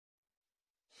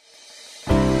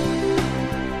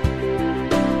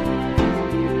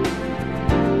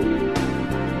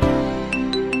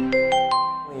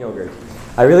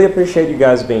I really appreciate you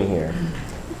guys being here.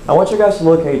 I want you guys to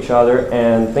look at each other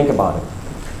and think about it.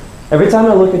 Every time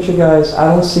I look at you guys,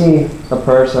 I don't see a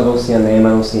person, I don't see a name, I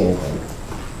don't see anything.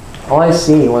 All I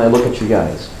see when I look at you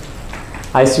guys,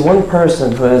 I see one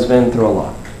person who has been through a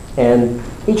lot. And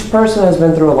each person has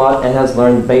been through a lot and has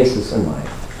learned basics in life.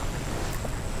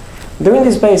 During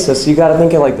these basics, you gotta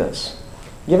think it like this.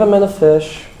 Give a man a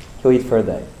fish, he'll eat for a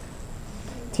day.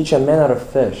 Teach a man how to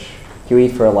fish, he'll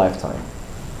eat for a lifetime.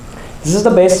 This is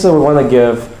the basis that we want to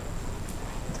give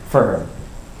for her.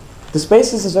 This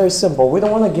basis is very simple. We don't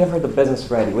want to give her the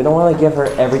business ready. We don't want to give her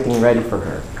everything ready for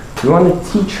her. We want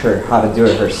to teach her how to do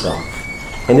it herself.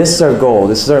 And this is our goal.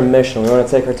 This is our mission. We want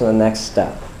to take her to the next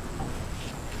step.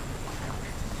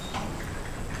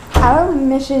 Our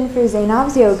mission for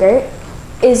Zainab's Yogurt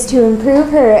is to improve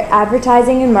her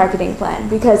advertising and marketing plan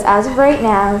because as of right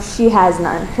now, she has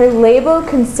none. Her label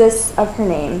consists of her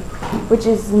name, which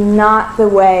is not the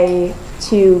way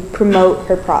to promote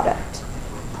her product.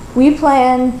 We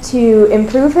plan to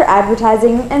improve her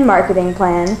advertising and marketing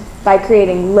plan by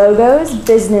creating logos,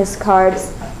 business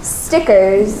cards,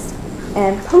 stickers,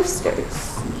 and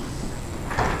posters.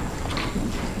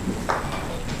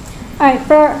 All right,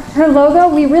 for her logo,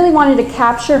 we really wanted to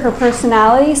capture her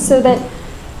personality so that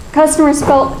customers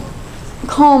felt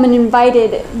calm and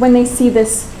invited when they see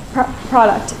this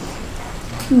product.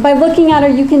 By looking at her,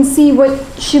 you can see what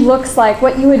she looks like,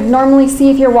 what you would normally see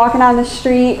if you're walking down the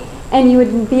street, and you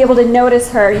would be able to notice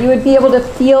her. You would be able to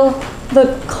feel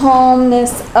the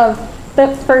calmness of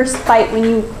the first bite when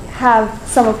you have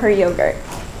some of her yogurt.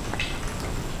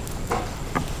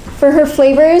 For her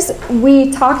flavors,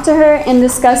 we talked to her and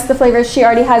discussed the flavors she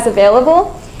already has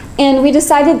available. And we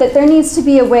decided that there needs to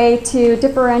be a way to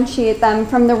differentiate them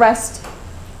from the rest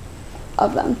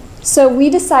of them. So we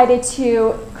decided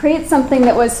to create something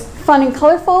that was fun and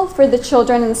colorful for the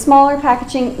children in smaller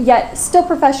packaging, yet still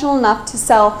professional enough to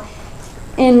sell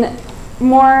in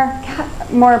more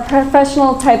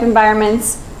professional type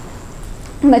environments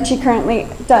that she currently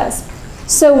does.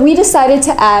 So we decided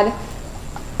to add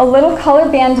a little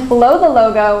color band below the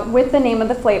logo with the name of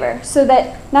the flavor so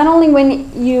that not only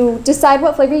when you decide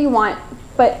what flavor you want,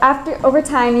 but over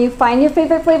time you find your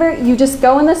favorite flavor, you just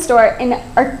go in the store and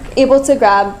are able to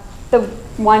grab the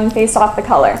one based off the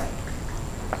color.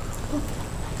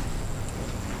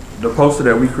 The poster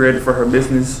that we created for her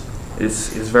business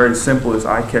is very simple, it's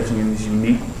eye-catching and it's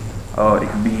unique. It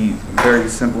can be very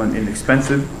simple and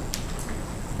inexpensive.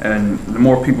 And the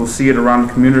more people see it around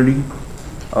the community,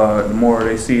 the more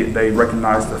they see it, they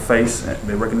recognize the face,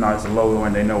 they recognize the logo,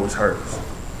 and they know it's hers.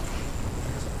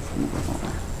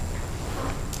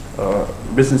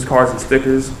 Business cards and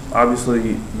stickers.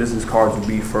 Obviously, business cards would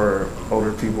be for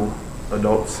older people,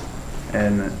 adults,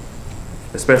 and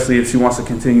especially if she wants to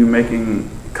continue making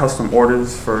custom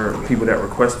orders for people that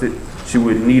request it, she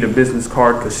would need a business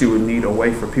card because she would need a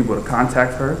way for people to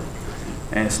contact her.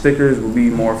 And stickers would be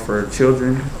more for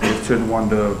children. If children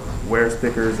want to wear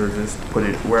stickers or just put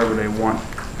it wherever they want,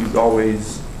 you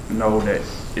always know that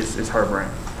it's her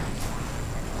brand.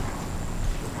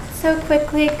 So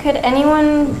quickly, could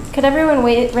everyone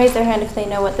raise their hand if they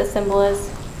know what the symbol is?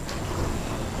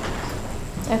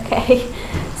 Okay,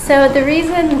 so the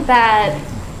reason that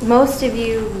most of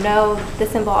you know the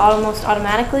symbol almost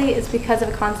automatically is because of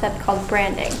a concept called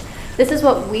branding. This is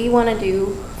what we want to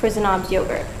do for Zainab's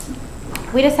Yogurt.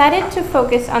 We decided to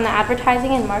focus on the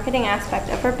advertising and marketing aspect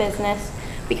of her business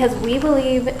because we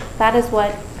believe that is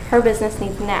what her business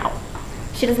needs now.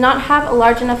 She does not have a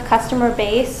large enough customer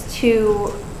base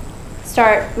to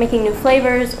start making new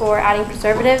flavors or adding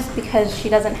preservatives because she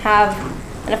doesn't have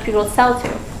enough people to sell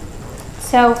to.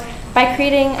 So by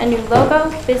creating a new logo,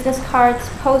 business cards,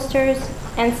 posters,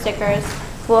 and stickers,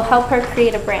 we'll help her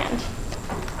create a brand.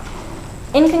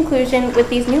 In conclusion, with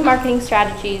these new marketing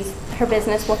strategies, her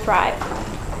business will thrive.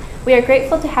 We are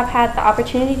grateful to have had the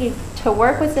opportunity to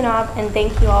work with Zainab, and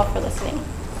thank you all for listening.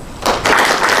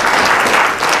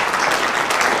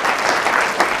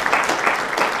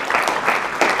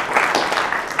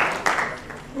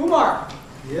 Umar.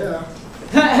 Yeah.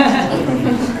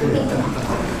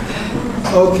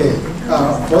 Okay.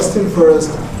 First thing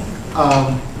first,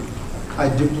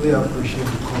 I deeply appreciate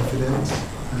the confidence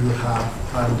you have,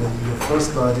 and your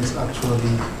first thought is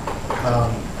actually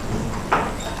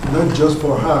not just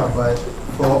for her, but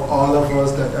for all of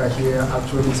us that are here.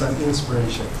 Actually, it's an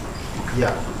inspiration.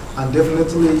 Yeah, and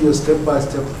definitely your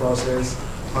step-by-step process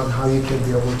on how you can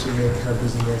be able to make her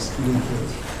business legal.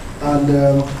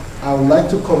 And I would like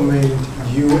to commend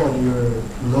you on your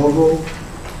logo.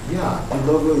 Yeah,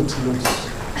 the logo,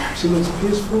 she looks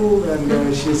peaceful,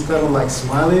 and she's kind of like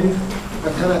smiling.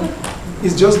 I kind of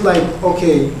it's just like,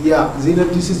 okay, yeah, Zena,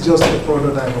 this is just a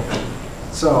prototype of it.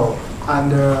 So,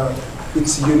 and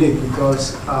it's unique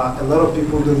because a lot of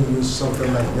people don't use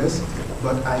something like this,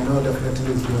 but I know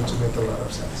definitely it's going to make a lot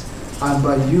of sense. And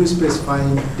by you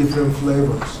specifying different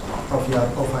flavors of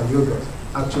our yogurt,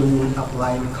 actually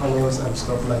applying colors and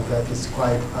stuff like that is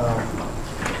quite a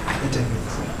technique.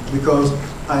 Because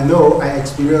I know I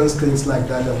experience things like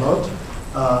that a lot.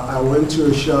 I went to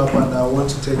a shop and I want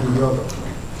to take a yogurt.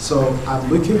 So I'm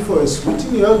looking for a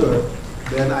sweetened yogurt,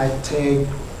 then I take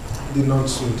the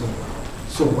non-sweetened.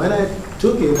 So when I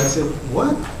took it, I said,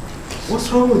 what?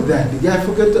 What's wrong with that? Did I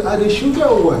forget to add a sugar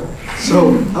or what?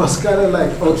 So I was kind of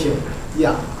like, okay,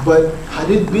 yeah. But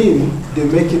had it been, they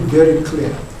make it very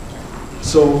clear.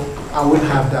 So I wouldn't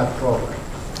have that problem.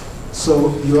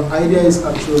 So your idea is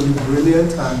actually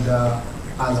brilliant and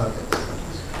I love it.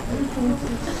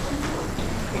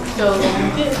 So you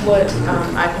did what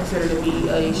I consider to be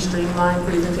a streamlined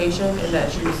presentation in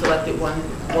that you selected one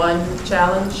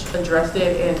challenge, addressed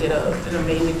it, and did an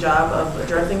amazing job of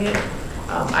addressing it.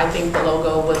 I think the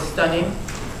logo was stunning.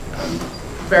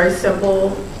 Very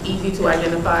simple, easy to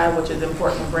identify, which is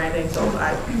important in branding. So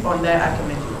on that, I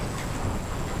commend you.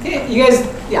 Yeah, you guys,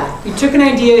 you took an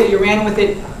idea, you ran with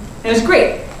it, and it was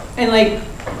great. And like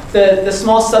the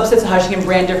small subsets of how you can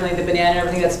brand differently, the banana and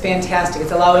everything, that's fantastic.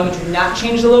 It's allowing you to not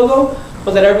change the logo,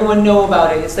 but let everyone know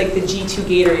about it. It's like the G2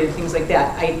 Gatorade and things like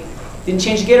that. I didn't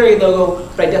change the Gatorade logo,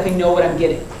 but I definitely know what I'm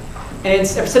getting. And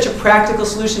it's such a practical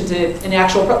solution to an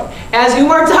actual problem. As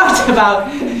Umar talked about,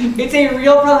 it's a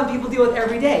real problem people deal with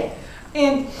every day.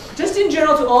 And just in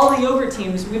general to all the yogurt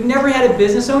teams, we've never had a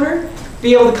business owner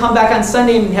be able to come back on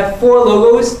Sunday and have 4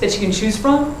 logos that you can choose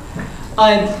from.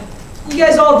 You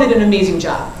guys all did an amazing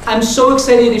job. I'm so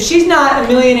excited. If she's not a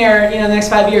millionaire in the next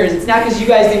 5 years, it's not because you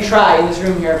guys didn't try in this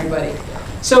room here, everybody.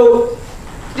 So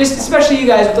just especially you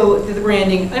guys with the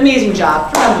branding, amazing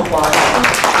job. Round of applause.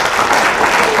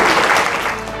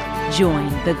 Join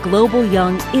the Global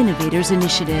Young Innovators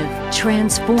Initiative.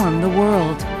 Transform the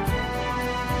world.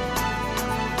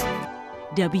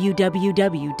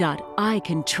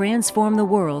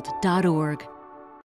 www.icantransformtheworld.org